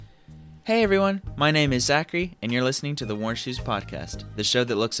Hey everyone, my name is Zachary, and you're listening to the Worn Shoes Podcast, the show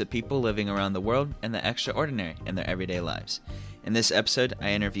that looks at people living around the world and the extraordinary in their everyday lives. In this episode,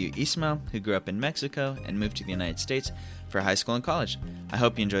 I interview Ismael, who grew up in Mexico and moved to the United States for high school and college. I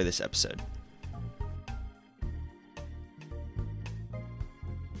hope you enjoy this episode.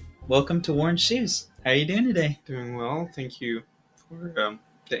 Welcome to Worn Shoes. How are you doing today? Doing well, thank you for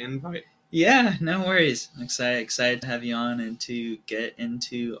the invite. Yeah, no worries. I'm excited to have you on and to get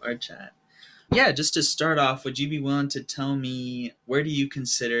into our chat. Yeah, just to start off, would you be willing to tell me where do you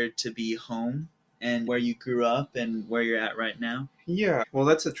consider to be home and where you grew up and where you're at right now? Yeah, well,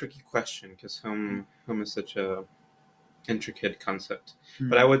 that's a tricky question because home is such a intricate concept. Mm-hmm.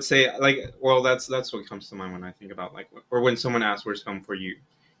 But I would say, that's what comes to mind when I think about or when someone asks where's home for you,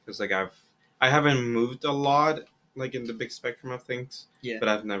 because I haven't moved a lot, in the big spectrum of things. Yeah. But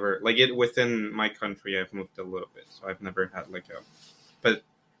I've never within my country. I've moved a little bit, so I've never had But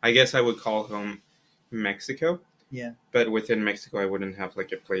I guess I would call home Mexico. Yeah. But within Mexico, I wouldn't have a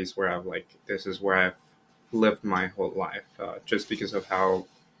place where this is where I've lived my whole life, just because of how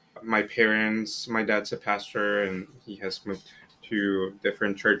my dad's a pastor and he has moved to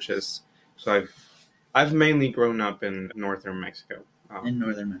different churches. So I've mainly grown up in northern Mexico. In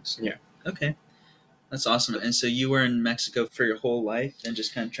northern Mexico. Yeah. Okay. That's awesome. And so you were in Mexico for your whole life and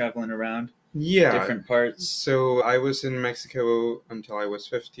just kind of traveling around? Yeah. Different parts? So I was in Mexico until I was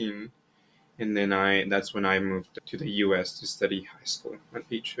 15. And then that's when I moved to the U.S. to study high school at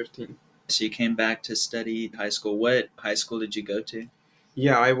age 15. So you came back to study high school. What high school did you go to?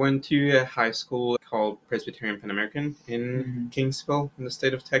 Yeah, I went to a high school called Presbyterian Pan American in Kingsville in the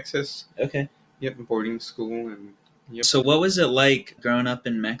state of Texas. Okay. Yep, boarding school. And yep. So what was it like growing up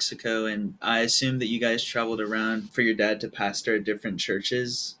in Mexico? And I assume that you guys traveled around for your dad to pastor at different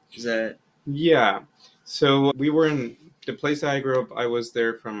churches. Is that? Yeah. So we were in the place I grew up. I was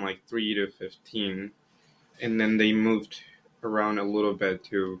there from 3 to 15. And then they moved around a little bit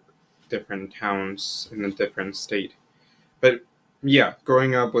to different towns in a different state. But yeah,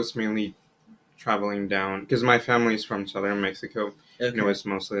 growing up was mainly traveling down because my family's from southern Mexico. Okay. And it was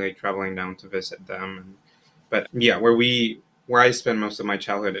mostly traveling down to visit them. But yeah, where I spent most of my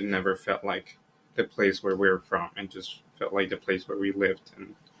childhood, it never felt like the place where we were from. It just felt like the place where we lived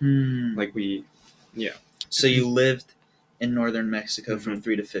and yeah. So you lived in northern Mexico from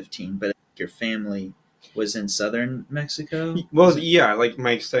 3 to 15, but your family was in southern Mexico? Well, yeah,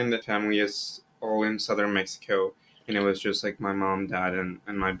 my extended family is all in southern Mexico, and it was just my mom, dad, and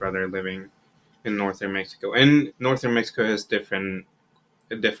my brother living in northern Mexico. And northern Mexico has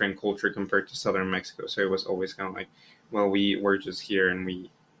a different culture compared to southern Mexico, so it was always kind of we're just here and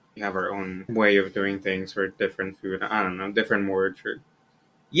we have our own way of doing things or different food. I don't know, different words or...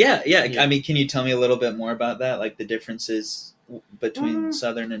 Yeah. I mean, can you tell me a little bit more about that, the differences between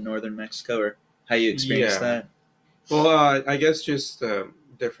southern and northern Mexico, or how you experienced that? Well, I guess just the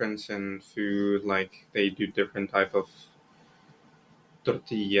difference in food, they do different type of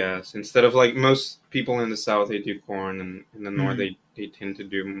tortillas. Instead of most people in the south, they do corn, and in the north, they tend to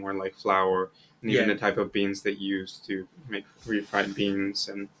do more flour, and even the type of beans they use to make refried beans,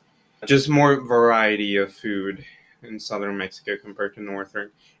 and just more variety of food in southern Mexico compared to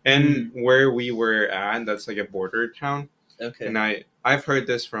northern. And where we were at, that's a border town. Okay. And I've heard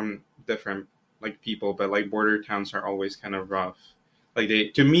this from different people, but border towns are always kind of rough.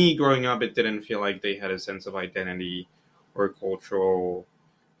 To me growing up, it didn't feel like they had a sense of identity or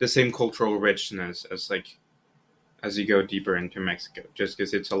the same cultural richness as you go deeper into Mexico, just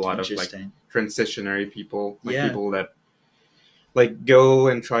because it's a lot of transitionary people, people that go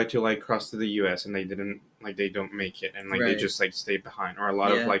and try to cross to the U.S. and they don't make it, and they just stay behind, or a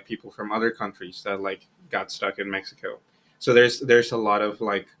lot of people from other countries that got stuck in Mexico. So there's a lot of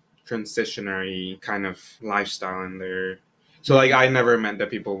transitionary kind of lifestyle in there. So I never met the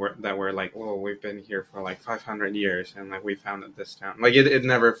people that were oh, we've been here for 500 years and we founded this town. It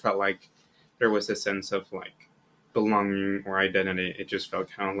never felt like there was a sense of belonging or identity. It just felt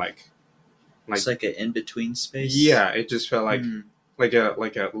kind of it's an in-between space. Yeah, it just felt like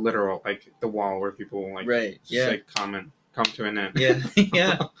a literal the wall where people come to an end. Yeah.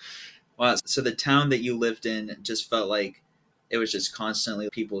 Yeah. Wow. So the town that you lived in just felt like it was just constantly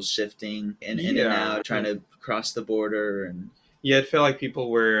people shifting in and out, trying to cross the border, and it felt like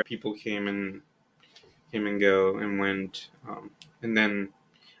people came and go and went, and then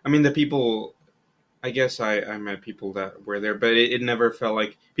the people. I guess I met people that were there, but it never felt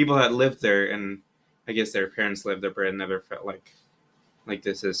like people that lived there, and I guess their parents lived there, but it never felt like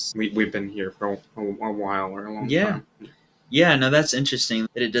this is we've been here for a while or a long time. Yeah, no, that's interesting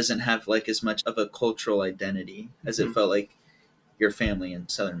that it doesn't have as much of a cultural identity as it felt like your family in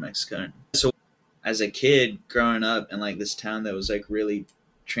southern Mexico. So as a kid growing up in like this town that was like really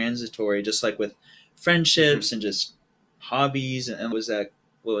transitory, just like with friendships and just hobbies, and what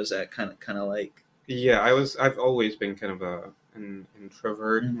was that kind of like? Yeah, I've always been kind of an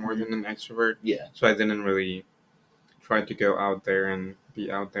introvert more than an extrovert. Yeah. So I didn't really try to go out there and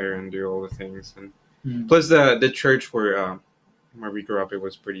be out there and do all the things. And plus the church where we grew up, it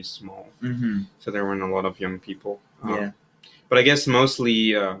was pretty small. So there weren't a lot of young people. Yeah. But I guess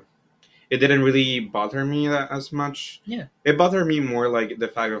mostly it didn't really bother me that as much. Yeah. It bothered me more like the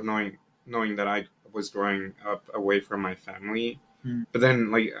fact of knowing that I was growing up away from my family. But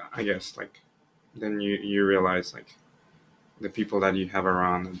then like I guess like then you realize like the people that you have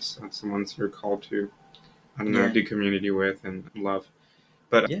around, that's the ones you're called to, I don't know, do community with and love.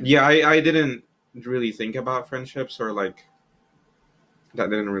 But yeah, I didn't really think about friendships, or like that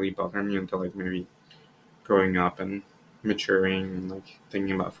didn't really bother me until like maybe growing up and maturing and like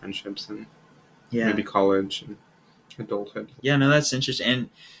thinking about friendships and maybe college and adulthood. Yeah, no, that's interesting.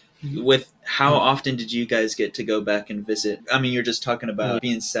 And with how often did you guys get to go back and visit? I mean, you're just talking about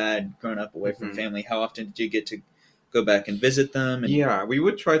being sad growing up away from family. How often did you get to go back and visit them? And yeah, we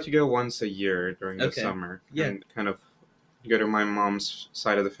would try to go once a year during the summer. And kind of go to my mom's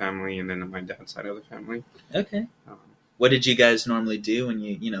side of the family and then my dad's side of the family. Okay. What did you guys normally do when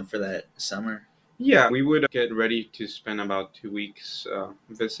you for that summer? Yeah, we would get ready to spend about 2 weeks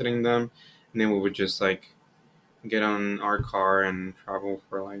visiting them, and then we would just like get on our car and travel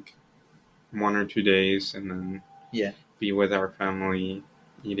for like 1 or 2 days, and then be with our family,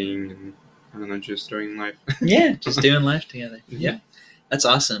 eating, and I don't know, just doing life. Just doing life together. Yeah, that's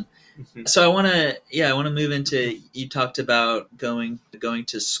awesome. So I want to move into, you talked about going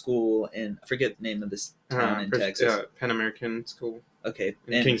to school in, I forget the name of this town in Texas. Pan American School. Okay.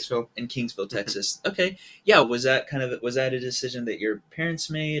 In Kingsville. In Kingsville, Texas. Okay. Yeah, was that a decision that your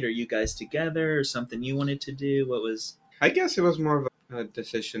parents made, or you guys together, or something you wanted to do? What was? I guess it was more of a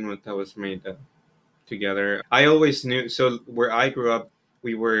decision that was made together. I always knew, so where I grew up,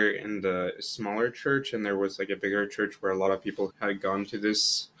 we were in the smaller church, and there was like a bigger church where a lot of people had gone to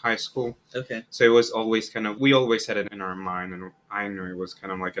this high school. Okay. So it was always we always had it in our mind, and I knew it was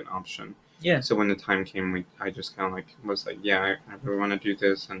kind of like an option. Yeah. So when the time came, I just kind of like was like, yeah, I really want to do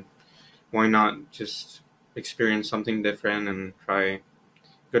this, and why not just experience something different and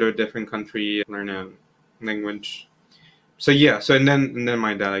go to a different country, learn a language. So yeah, and then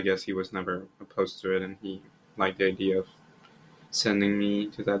my dad, I guess he was never opposed to it, and he liked the idea of sending me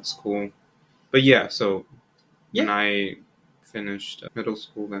to that school. But yeah, so when I finished middle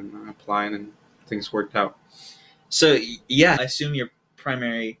school, then I applied and things worked out. So yeah, I assume your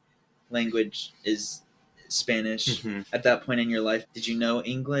primary language is Spanish. At that point in your life, did you know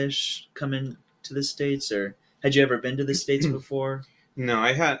English coming to the States, or had you ever been to the States before? No,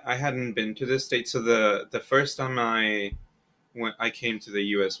 I hadn't been to the States. So the first time when I came to the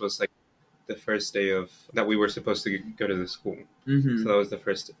U.S. was like the first day that we were supposed to go to the school. So that was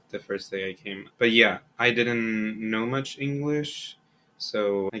the first day I came. But yeah, I didn't know much English,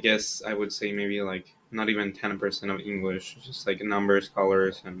 so I guess I would say maybe like not even 10% of English, just like numbers,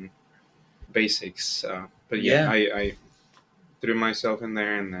 colors, and basics. But yeah, I threw myself in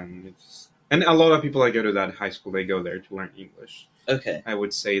there, and then and a lot of people that go to that high school, they go there to learn English. Okay. I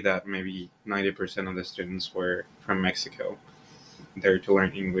would say that maybe 90% of the students were from Mexico, there to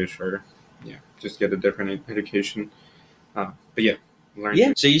learn English, or just get a different education. But yeah, learn.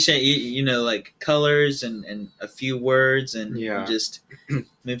 Yeah. So you say you know like colors and a few words, and you just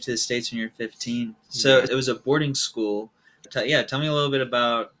moved to the States when you're 15. So it was a boarding school. Tell me a little bit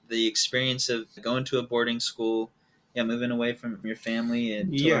about the experience of going to a boarding school. Yeah, moving away from your family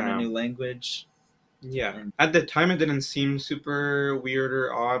and to learn a new language. Yeah. At the time, it didn't seem super weird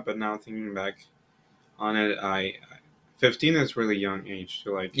or odd, but now thinking back on it, 15 is really young age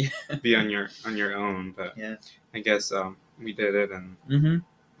to like be on your own. But I guess we did it, and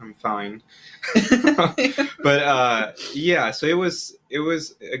I'm fine. But so it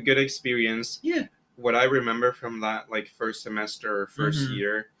was a good experience. Yeah. What I remember from that like first semester or first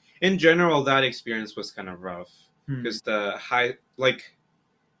year, in general, that experience was kind of rough because I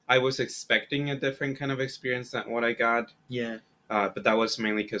was expecting a different kind of experience than what I got. Yeah. But that was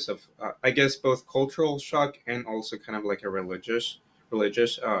mainly because of, I guess, both cultural shock and also kind of like a religious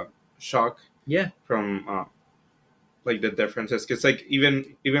shock. Yeah. From like the differences, because like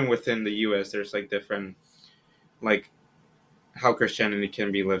even within the U.S., there's like different, like how Christianity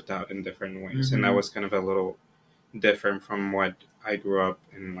can be lived out in different ways, and that was kind of a little different from what I grew up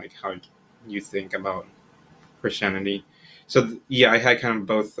in, like how you think about Christianity. So I had kind of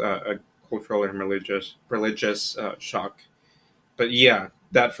both a cultural and religious shock. but yeah,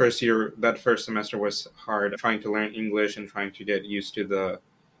 that first semester was hard, trying to learn English and trying to get used to the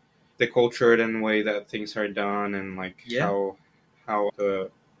culture and way that things are done, and like Yeah. how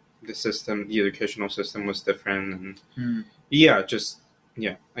the system, the educational system was different, and Hmm. yeah, just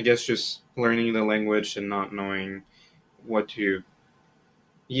yeah, I guess just learning the language and not knowing what to,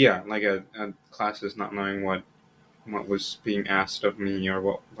 yeah, like a classes not knowing what was being asked of me, or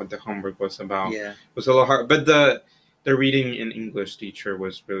what the homework was about, Yeah. was a little hard. But the reading in English teacher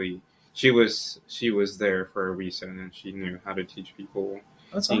was really, she was there for a reason, and she knew how to teach people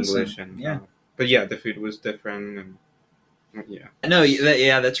That's English. awesome. And Yeah. but yeah, the food was different, and yeah. No,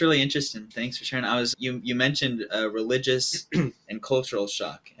 yeah, that's really interesting. Thanks for sharing. You mentioned religious and cultural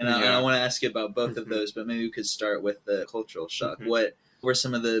shock, and I Yeah. want to ask you about both of Mhm. those, but maybe we could start with the cultural shock. Mhm. What were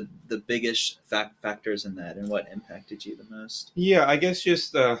some of the biggest factors in that, and what impacted you the most? Yeah, I guess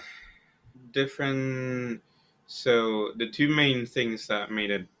just different. So the two main things that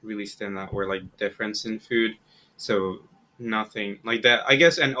made it really stand out were like difference in food. So nothing like that, I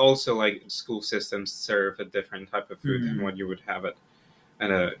guess, and also like school systems serve a different type of food than Hmm. what you would have at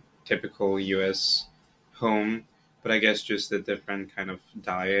a typical U.S. home. But I guess just the different kind of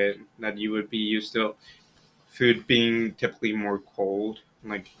diet that you would be used to. Food being typically more cold,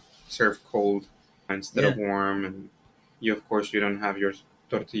 like served cold instead Yeah. of warm, and you, of course, you don't have your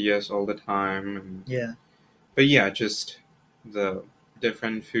tortillas all the time. And Yeah. but yeah, just the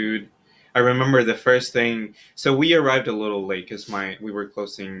different food. I remember the first thing. So we arrived a little late because my we were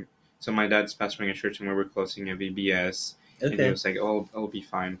closing. So my dad's pastoring a church, and we were closing a VBS, and he Okay. was like, "Oh, I'll be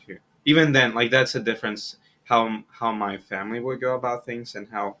fine too." Even then, like that's a difference how my family would go about things, and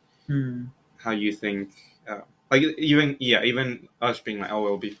Hmm. how you think. Like even, yeah, even us being like, "Oh,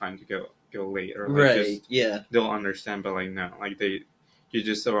 it'll be fine to go late," or like Right. just Yeah. they'll understand. But like no, like you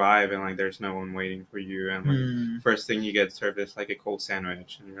just arrive, and like there's no one waiting for you, and like Hmm. first thing you get served is like a cold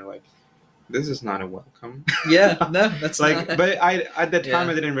sandwich, and you're like, this is not a welcome. Yeah. No, that's Like, not. but I at the time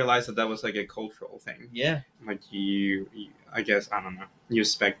Yeah. I didn't realize that was like a cultural thing. Yeah. Like you, I guess, I don't know, you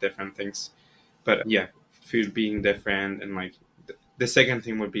expect different things. But yeah, food being different, and like the second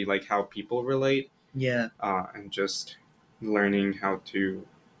thing would be like how people relate, Yeah. and just learning how to,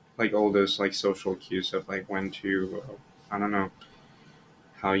 like, all those like social cues of like when to, I don't know,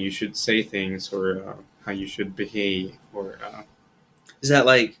 how you should say things, or how you should behave, or Is that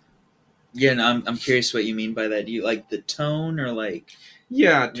like? Yeah. No, I'm curious what you mean by that. Do you like the tone or like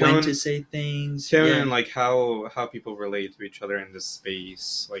yeah, when to tone, say things? tone, Yeah. and like how people relate to each other in the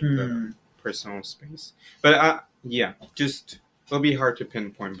space, like the Hmm. personal space. But yeah, just it'll be hard to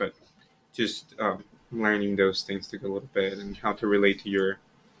pinpoint, but just learning those things took a little bit, and how to relate to your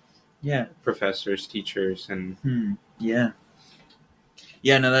Yeah. professors, teachers, and Hmm. Yeah.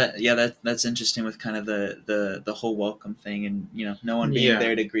 Yeah. No. That's interesting with kind of the whole welcome thing, and no one being yeah.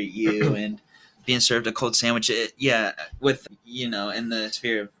 there to greet you and being served a cold sandwich. Yeah. With in the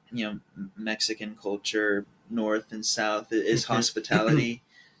sphere of Mexican culture, north and south, is Mhm. hospitality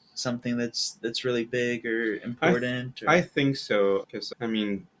something that's really big or I important I or think so, because I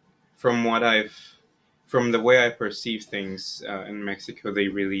mean, from what I've from the way I perceive things in Mexico, they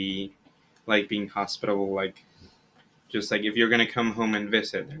really like being hospitable. Like, just like if you're gonna come home and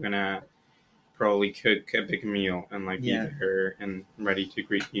visit, they're gonna probably cook a big meal and like be yeah. there and ready to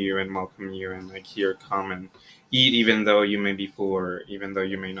greet you and welcome you, and like here, come and eat, even though you may be full, or even though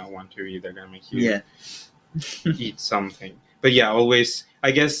you may not want to eat. They're gonna make you Yeah. eat something. But yeah, always,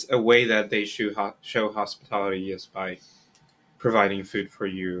 I guess a way that they show hospitality is by providing food for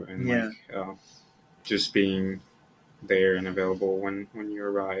you, and like Yeah. just being there and available when you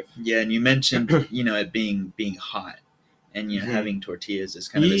arrive. Yeah, and you mentioned it being hot, and Hmm. having tortillas is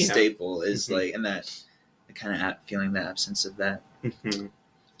kind of a Yeah. staple. Is Hmm. like, and that the kind of feeling the absence of that. Hmm.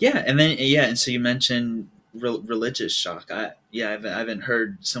 Yeah, and then and so you mentioned religious shock. I haven't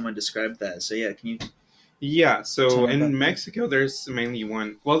heard someone describe that. So yeah, can you Yeah, tell so me in about that? Mexico, there's mainly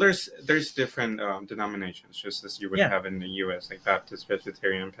one. Well, there's different denominations, just as you would Yeah. have in the U.S., like Baptist,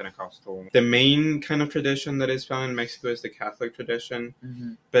 Presbyterian, Pentecostal. The main kind of tradition that is found in Mexico is the Catholic tradition.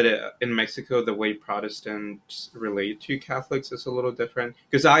 Hmm. But in Mexico, the way Protestants relate to Catholics is a little different.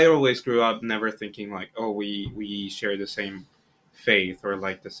 Because I always grew up never thinking like, oh, we share the same faith, or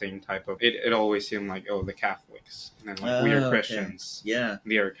like the same type of. It always seemed like, oh, the Catholics, and then like we are Oh, okay. Christians, Yeah.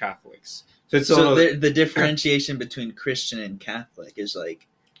 they are Catholics. So it's a So little. the differentiation between Christian and Catholic is like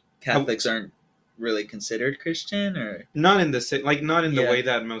I, Catholics aren't really considered Christian, or not in the like not in the yeah. way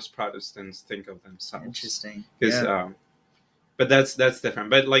that most Protestants think of themselves, Interesting. because Yeah. but that's different.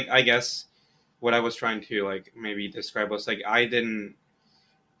 But like I guess what I was trying to like maybe describe was like I didn't.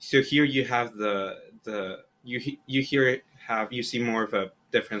 So here you have the you hear you see more of a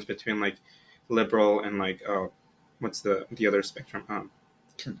difference between like liberal and like what's the other spectrum,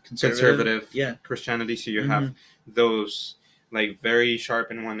 conservative Yeah. Christianity. So you have those like very sharp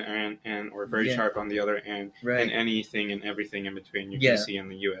in one end and or very sharp on the other end, Right. and anything and everything in between you can see in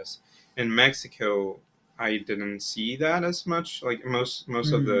the U.S. In Mexico, I didn't see that as much. Like most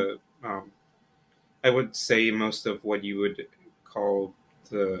of the I would say most of what you would call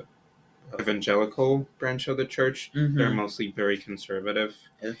the evangelical branch of the church, they're mostly very conservative.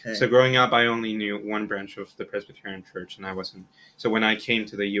 Okay. So growing up, I only knew one branch of the Presbyterian Church, and I wasn't. So when I came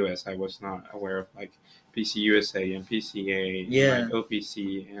to the U.S., I was not aware of like PCUSA and PCA, and like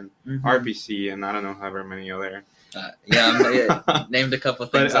OPC and RPC, and I don't know however many other. Named a couple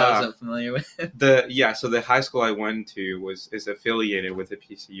of things I wasn't familiar with. So the high school I went to is affiliated with the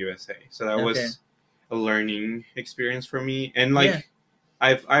PCUSA, so that was a learning experience for me, and like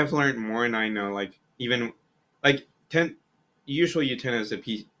I've learned more, and I know like even like usually you tend to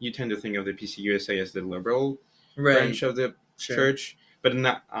think of the PCUSA as the liberal branch of the church, but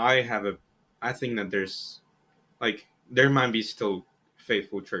I think that there's like there might be still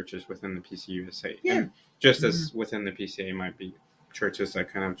faithful churches within the PCUSA, and just as within the PCA might be churches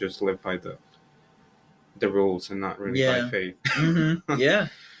that kind of just live by the rules and not really by faith.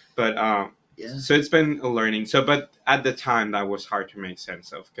 But so it's been a learning. So, but at the time that was hard to make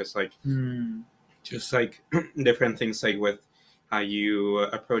sense of, because like just like different things, like with how you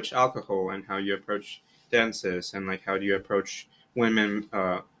approach alcohol and how you approach dances, and like how do you approach women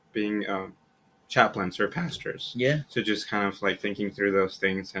being chaplains or pastors. So just kind of like thinking through those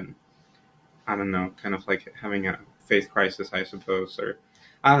things, and I don't know, kind of like having a faith crisis, I suppose, or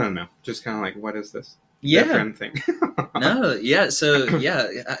I don't know, just kind of like, what is this different thing? So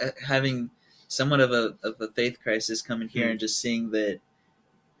having somewhat of a faith crisis coming here and just seeing that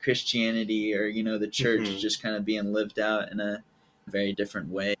Christianity or the church just kind of being lived out in a very different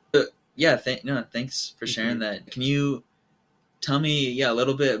way. But thanks for sharing that. Can you tell me a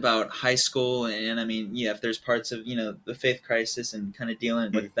little bit about high school, and I mean if there's parts of the faith crisis and kind of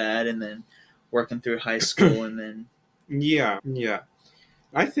dealing with that, and then working through high school, and then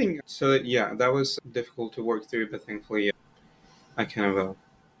I think so. That was difficult to work through, but thankfully I kind of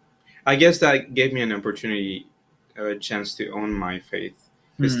I guess that gave me an opportunity, a chance to own my faith.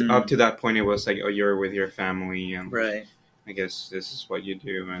 Because up to that point, it was like, oh, you're with your family, and I guess this is what you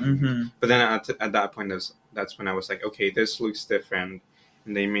do. And but then at that point, that's when I was like, okay, this looks different,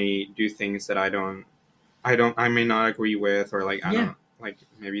 and they may do things that I may not agree with, or like I don't like,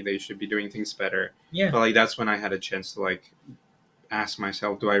 maybe they should be doing things better. But like that's when I had a chance to like ask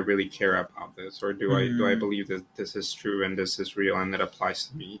myself, do I really care about this, or do I believe that this is true and this is real and it applies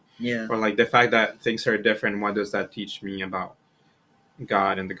to me? Or like the fact that things are different, what does that teach me about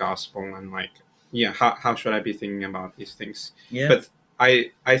God and the gospel, and like how should I be thinking about these things? But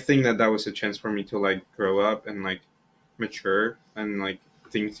I think that was a chance for me to like grow up and like mature, and like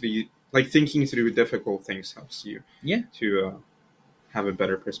thinking through difficult things helps you to have a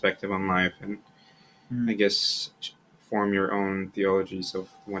better perspective on life, and I guess form your own theologies of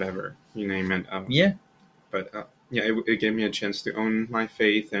whatever, you name it. But it gave me a chance to own my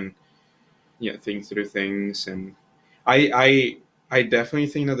faith and think through things, and I definitely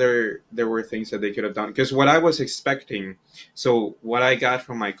think that there were things that they could have done, because what I was expecting, so what I got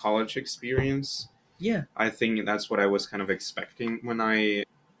from my college experience, I think that's what I was kind of expecting when I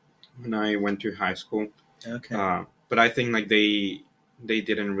went to high school. But I think like they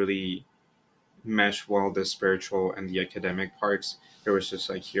didn't really mesh well the spiritual and the academic parts. There was just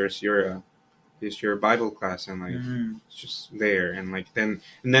like, here's your Bible class, and like it's just there, and like then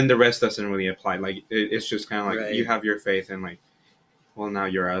the rest doesn't really apply. Like it's just kind of like you have your faith, and like, well, now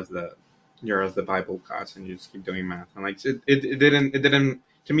you're out of the Bible class, and you just keep doing math, and like it didn't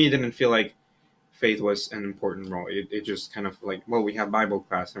to me, it didn't feel like faith was an important role. It just kind of like, well, we have Bible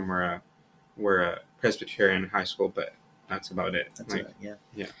class, and we're a Presbyterian high school, but that's about it. That's like,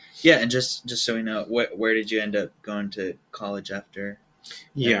 and just so we know, where did you end up going to college after?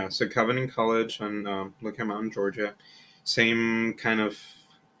 So Covenant College on Lookout Mountain, Georgia. Same kind of,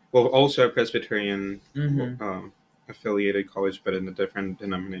 well, also a Presbyterian affiliated college, but in a different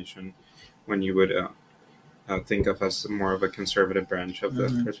denomination, when you would think of as more of a conservative branch of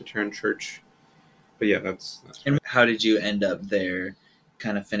the Presbyterian Church. But that's and right. How did you end up there,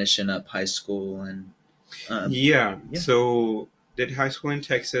 kind of finishing up high school? And so did high school in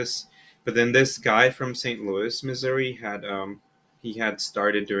Texas, but then this guy from St. Louis, Missouri had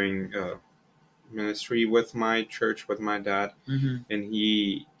started doing ministry with my church, with my dad, and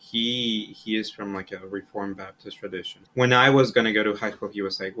he is from like a Reformed Baptist tradition. When I was gonna go to high school, he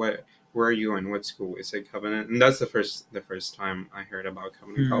was like, where are you going? What school? Is it Covenant? And that's the first time I heard about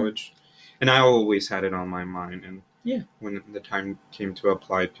Covenant College, and I always had it on my mind. And when the time came to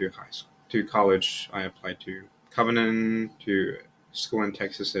apply to high school, to college, I applied to Covenant, to school in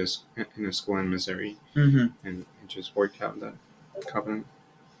Texas, in a school in Missouri, and it just worked out that Covenant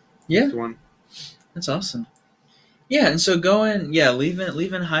was the one. That's awesome. Yeah, and so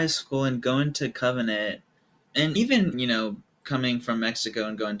leaving high school and going to Covenant, and even, coming from Mexico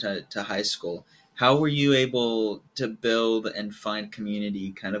and going to high school, how were you able to build and find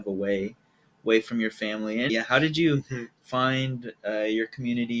community kind of away from your family? And how did you find your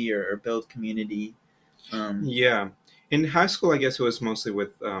community or build community? In high school, I guess it was mostly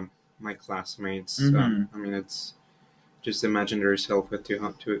with my classmates. I mean, it's just imagine yourself with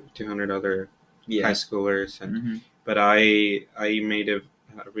 200 other high schoolers, and but I made a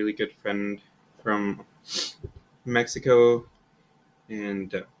really good friend from Mexico,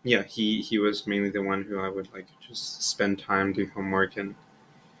 and he was mainly the one who I would like just spend time, do homework, and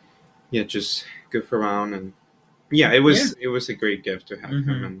just goof around. And it was a great gift to have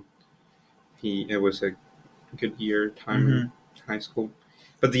him, and it was a good time in high school.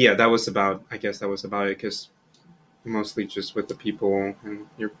 But that was about it, because mostly just with the people and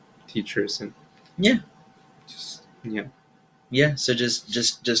your teachers, and so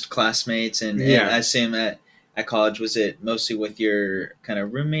just classmates, and I assume at college, was it mostly with your kind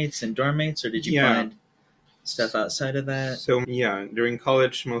of roommates and dorm mates, or did you find stuff outside of that? So during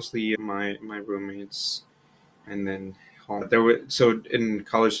college, mostly my roommates, and then home. In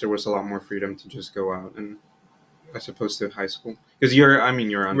college there was a lot more freedom to just go out, and as opposed to high school, because you're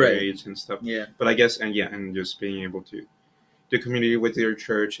underage and stuff. But I guess and just being able to do community with your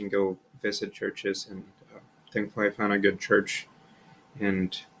church and go visit churches, and thankfully I found a good church,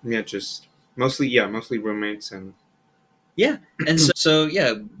 and just mostly roommates. And and so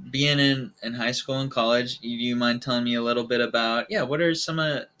being in high school and college, do you mind telling me a little bit about what are some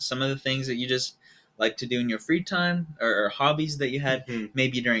of the things that you just like to do in your free time, or hobbies that you had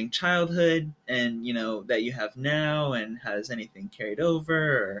maybe during childhood, and that you have now, and has anything carried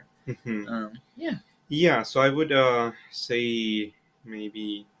over, or so I would say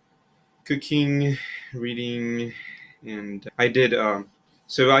maybe cooking, reading, and I did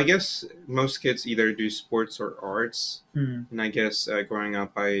so I guess most kids either do sports or arts, and I guess growing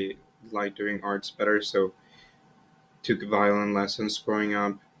up I liked doing arts better, so took violin lessons growing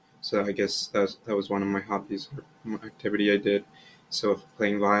up. So I guess that was one of my hobbies, or my activity I did. So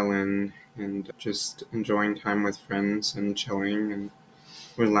playing violin and just enjoying time with friends and chilling and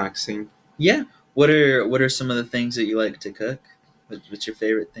relaxing. What are some of the things that you like to cook? What's your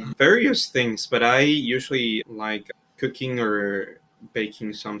favorite thing? Various things, but I usually like cooking or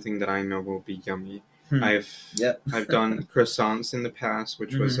baking something that I know will be yummy. I've done croissants in the past,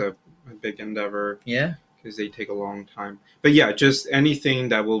 which was a big endeavor. Because they take a long time. But just anything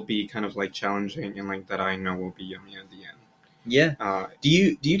that will be kind of like challenging and like that I know will be yummy at the end. Do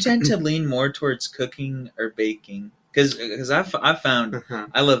you tend to lean more towards cooking or baking? Because I found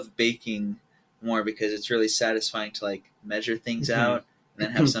I love baking more, because it's really satisfying to like measure things out and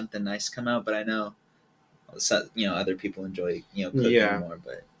then have something nice come out. But I know other people enjoy cooking more.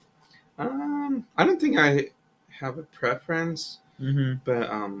 But I don't think I have a preference. But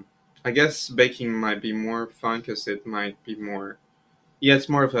I guess baking might be more fun, because it might be more, it's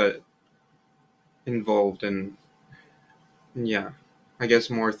more of a involved, and I guess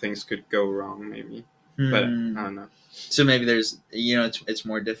more things could go wrong maybe, but I don't know. So maybe there's, it's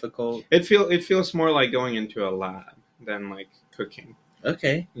more difficult. It feels more like going into a lab than like cooking.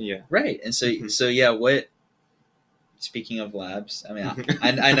 Okay. Right. And so what? Speaking of labs, I mean,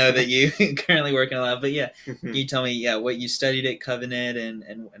 I know that you currently work in a lab, but can you tell me what you studied at Covenant,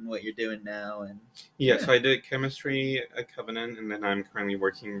 and what you're doing now? And so I did chemistry at Covenant, and then I'm currently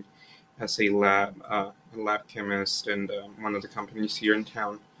working as a lab chemist in one of the companies here in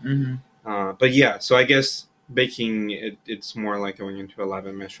town. But so I guess baking, it's more like going into a lab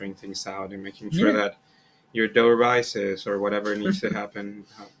and measuring things out and making sure that your dough rises, or whatever needs to happen.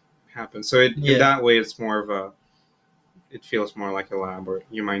 So in that way, it's more of it feels more like a lab, or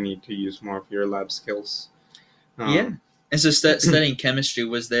you might need to use more of your lab skills. And so studying chemistry,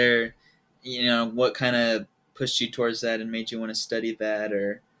 was there, what kind of pushed you towards that and made you want to study that,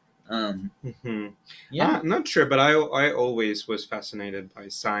 or? Not sure, but I always was fascinated by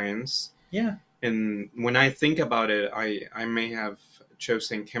science. And when I think about it, I may have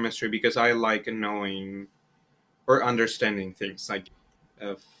chosen chemistry because I like knowing or understanding things, like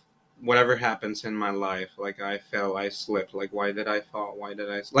whatever happens in my life, like I fell, I slipped, like why did I fall, why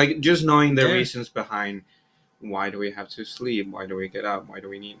did I, like just knowing the reasons behind why do we have to sleep? Why do we get up? Why do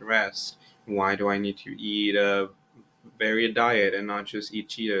we need rest? Why do I need to eat a varied diet and not just eat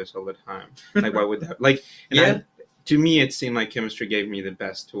Cheetos all the time? Like, why would that, like, and Yeah. to me, it seemed like chemistry gave me the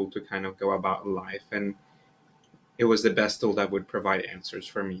best tool to kind of go about life, and it was the best tool that would provide answers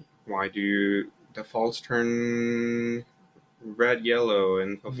for me. Why do the falls turn red, yellow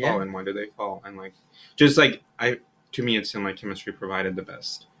in the Yeah. fall, and why do they fall? And like, just like to me, it seemed like chemistry provided the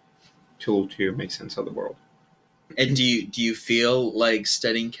best tool to make sense of the world. And do you feel like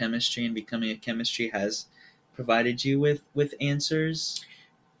studying chemistry and becoming a chemistry has provided you with answers?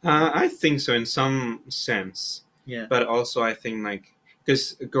 I think so in some sense. Yeah. But also, I think like,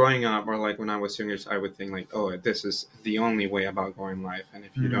 because growing up, or like when I was younger, I would think like, oh, this is the only way about going life, and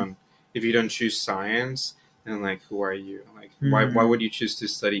if you don't choose science, then like, who are you? Like, why would you choose to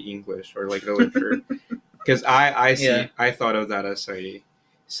study English or like literature? Because I thought of that as a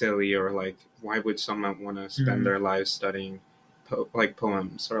silly, or like, why would someone want to spend their lives studying like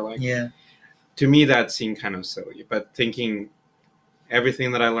poems, or like, to me that seemed kind of silly. But thinking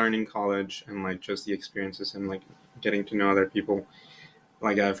everything that I learned in college, and like just the experiences and like getting to know other people,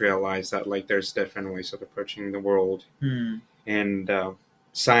 like I've realized that like there's different ways of approaching the world, and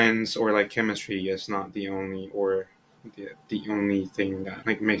science or like chemistry is not the only, or the only thing that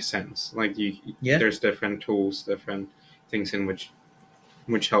like makes sense. Like there's different tools, different things in which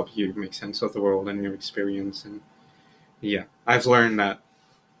help you make sense of the world and your experience. And yeah, I've learned that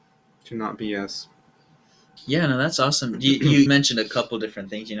to not be as. Yeah, no, that's awesome. You mentioned a couple different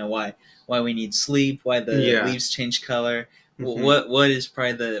things. Why we need sleep, why the leaves change color. What is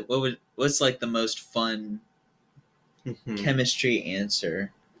probably what's like the most fun chemistry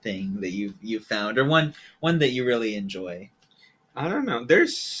answer thing that you found, or one that you really enjoy? I don't know.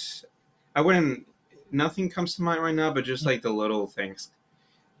 Nothing comes to mind right now, but just like the little things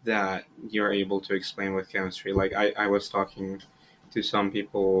that you're able to explain with chemistry. Like I was talking to some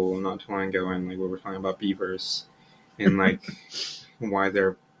people not too long ago, and like we were talking about beavers and like why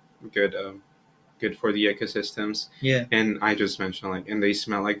they're good for the ecosystems. Yeah. And I just mentioned like, and they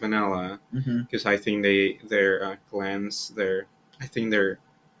smell like vanilla, because I think their glands, I think their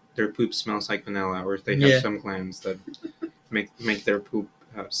poop smells like vanilla, or they have some glands that make their poop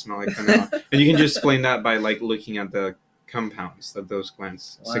smell like vanilla. And you can just explain that by like looking at the compounds that those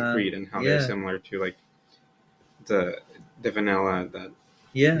glands secrete, and how they're similar to like the vanilla that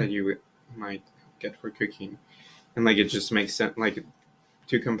you might get for cooking. And like it just makes sense, like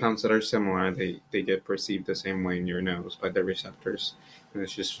two compounds that are similar, they get perceived the same way in your nose by the receptors. And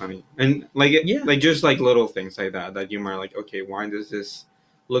it's just funny. And like like just like little things like that you might like, okay, why does this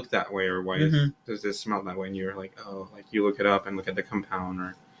look that way, or why does this smell that way? And you're like, oh, like you look it up and look at the compound,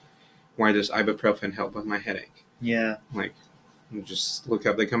 or why does ibuprofen help with my headache? Yeah. Like, you just look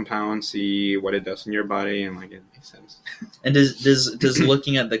up the compound, see what it does in your body, and like it makes sense. And does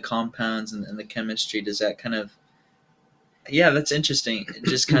looking at the compounds and the chemistry, does that kind of, that's interesting.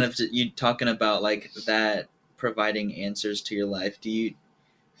 Just kind of you talking about like that providing answers to your life. Do you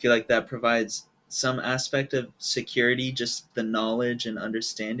feel like that provides some aspect of security, just the knowledge and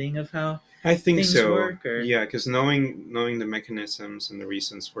understanding of how I think things so. work? Or? Yeah, because knowing the mechanisms and the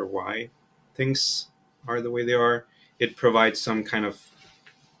reasons for why things are the way they are, it provides some kind of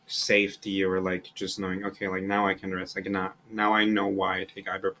safety, or like just knowing, okay, like now I can rest. Like now I know why I take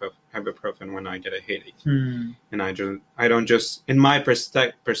ibuprofen when I get a headache, and I don't just in my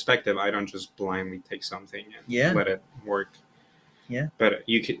perspective, I don't just blindly take something and let it work. Yeah. But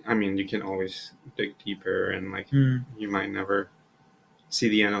you can always dig deeper, and like you might never see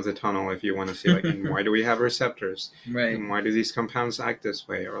the end of the tunnel if you want to see like, and why do we have receptors? Right. And why do these compounds act this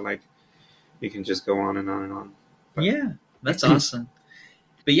way? Or like, you can just go on and on and on. But, that's awesome.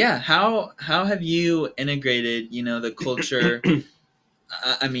 But how have you integrated, the culture?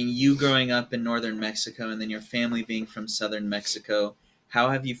 I mean, you growing up in northern Mexico, and then your family being from southern Mexico. How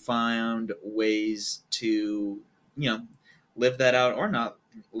have you found ways to, live that out, or not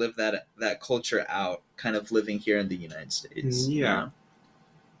live that culture out, kind of living here in the United States? Yeah.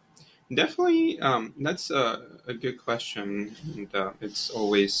 Definitely, that's a good question. And it's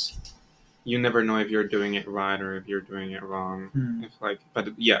always, you never know if you're doing it right or if you're doing it wrong. But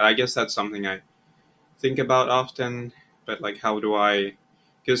yeah, I guess that's something I think about often. But like, how do I?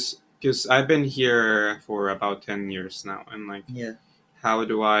 Because I've been here for about 10 years now, and like, how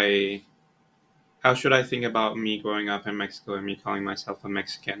should I think about me growing up in Mexico and me calling myself a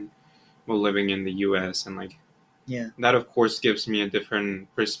Mexican while living in the U.S. and like. That, of course, gives me a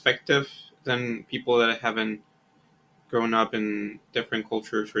different perspective than people that haven't grown up in different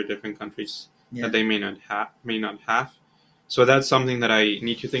cultures or different countries that they may not have. So that's something that I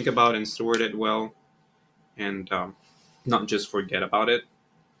need to think about and steward it well. and not just forget about it.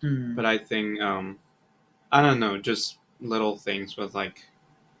 Mm. But I think I don't know, just little things with like,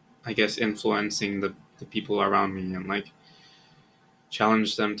 I guess, influencing the people around me, and like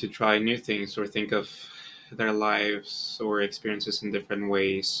challenge them to try new things or think of their lives or experiences in different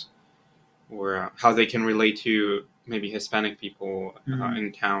ways, or how they can relate to maybe Hispanic people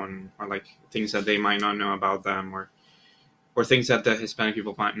in town, or like things that they might not know about them, or things that the Hispanic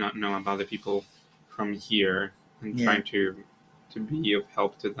people might not know about the people from here, and trying to be of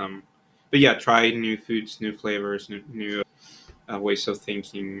help to them. But yeah, try new foods, new flavors, new ways of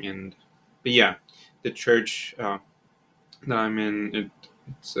thinking. But yeah, the church that I'm in,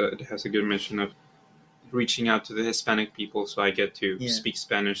 it has a good mission of reaching out to the Hispanic people, so I get to speak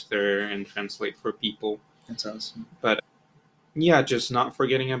Spanish there and translate for people. That's awesome. But yeah, just not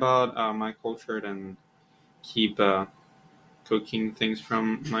forgetting about my culture, and keep cooking things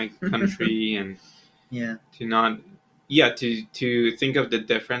from my country, and to not to think of the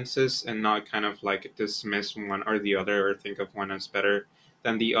differences and not kind of like dismiss one or the other, or think of one as better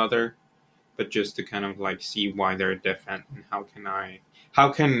than the other, but just to kind of like see why they're different, and how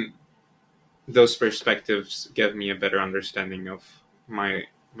can those perspectives give me a better understanding of my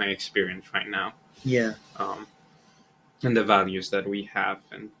experience right now, and the values that we have,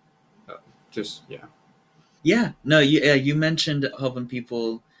 and just no, you mentioned helping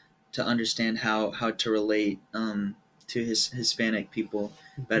people to understand how to relate to Hispanic people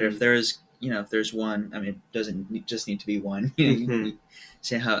better. Mm-hmm. If there's if there's one, I mean, it doesn't just need to be one. You can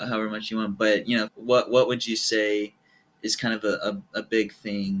say however much you want, but what would you say is kind of a big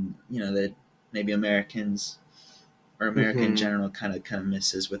thing that maybe Americans or America in general kind of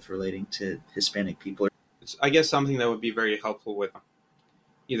misses with relating to Hispanic people? It's, I guess, something that would be very helpful with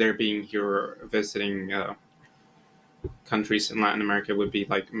either being here or visiting countries in Latin America would be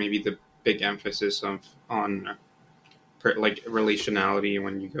like maybe the big emphasis on like relationality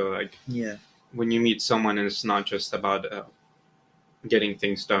when you go, like when you meet someone, and it's not just about getting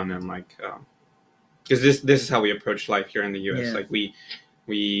things done, and like because this is how we approach life here in the US. Like we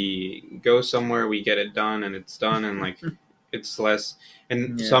go somewhere, we get it done, and it's done, and like it's less.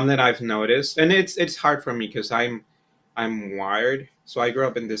 And something that I've noticed, and it's hard for me because I'm wired. So I grew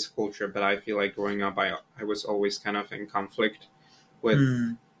up in this culture, but I feel like growing up, I was always kind of in conflict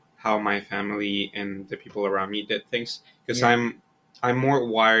with how my family and the people around me did things, because I'm more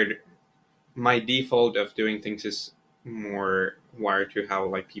wired. My default of doing things is more wired to how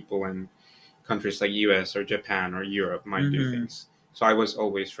like people in countries like US or Japan or Europe might do things. So I was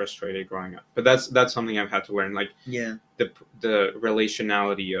always frustrated growing up. But that's something I've had to learn, like the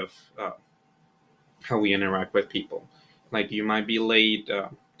relationality of how we interact with people. Like you might be late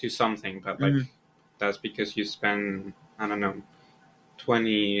to something, but like that's because you spend, I don't know,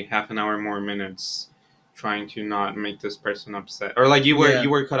 20 half an hour more minutes trying to not make this person upset, or like you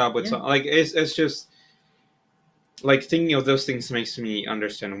were caught up with something. Like it's just like thinking of those things makes me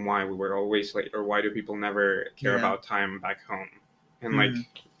understand why we were always late, or why do people never care about time back home, and like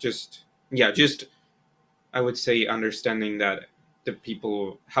just I would say understanding that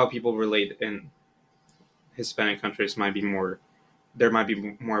how people relate in Hispanic countries might be more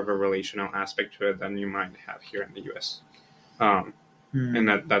of a relational aspect to it than you might have here in the US, and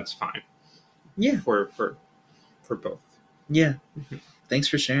that's fine. For both. Thanks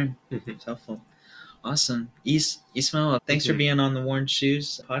for sharing. It's helpful. Awesome. Ismael, thanks for being on the Worn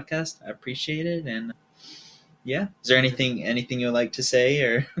Shoes podcast. I appreciate it. And is there anything you'd like to say,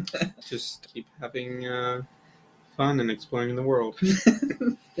 or just keep having fun and exploring the world?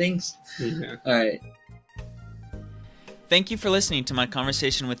 Thanks. All right. Thank you for listening to my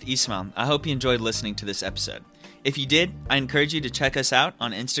conversation with Ismael. I hope you enjoyed listening to this episode. If you did, I encourage you to check us out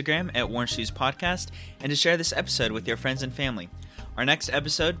on Instagram at Worn Shoes Podcast, and to share this episode with your friends and family. Our next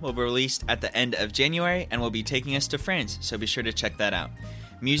episode will be released at the end of January and will be taking us to France, so be sure to check that out.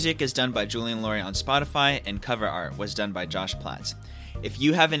 Music is done by Julian Laurie on Spotify, and cover art was done by Josh Platts. If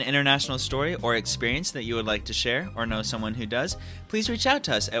you have an international story or experience that you would like to share, or know someone who does, please reach out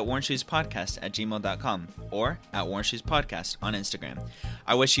to us at wornshoespodcast@gmail.com or at Worn Shoes Podcast on Instagram.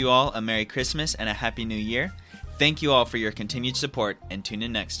 I wish you all a Merry Christmas and a Happy New Year. Thank you all for your continued support, and tune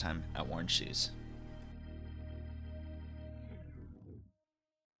in next time at Worn Shoes.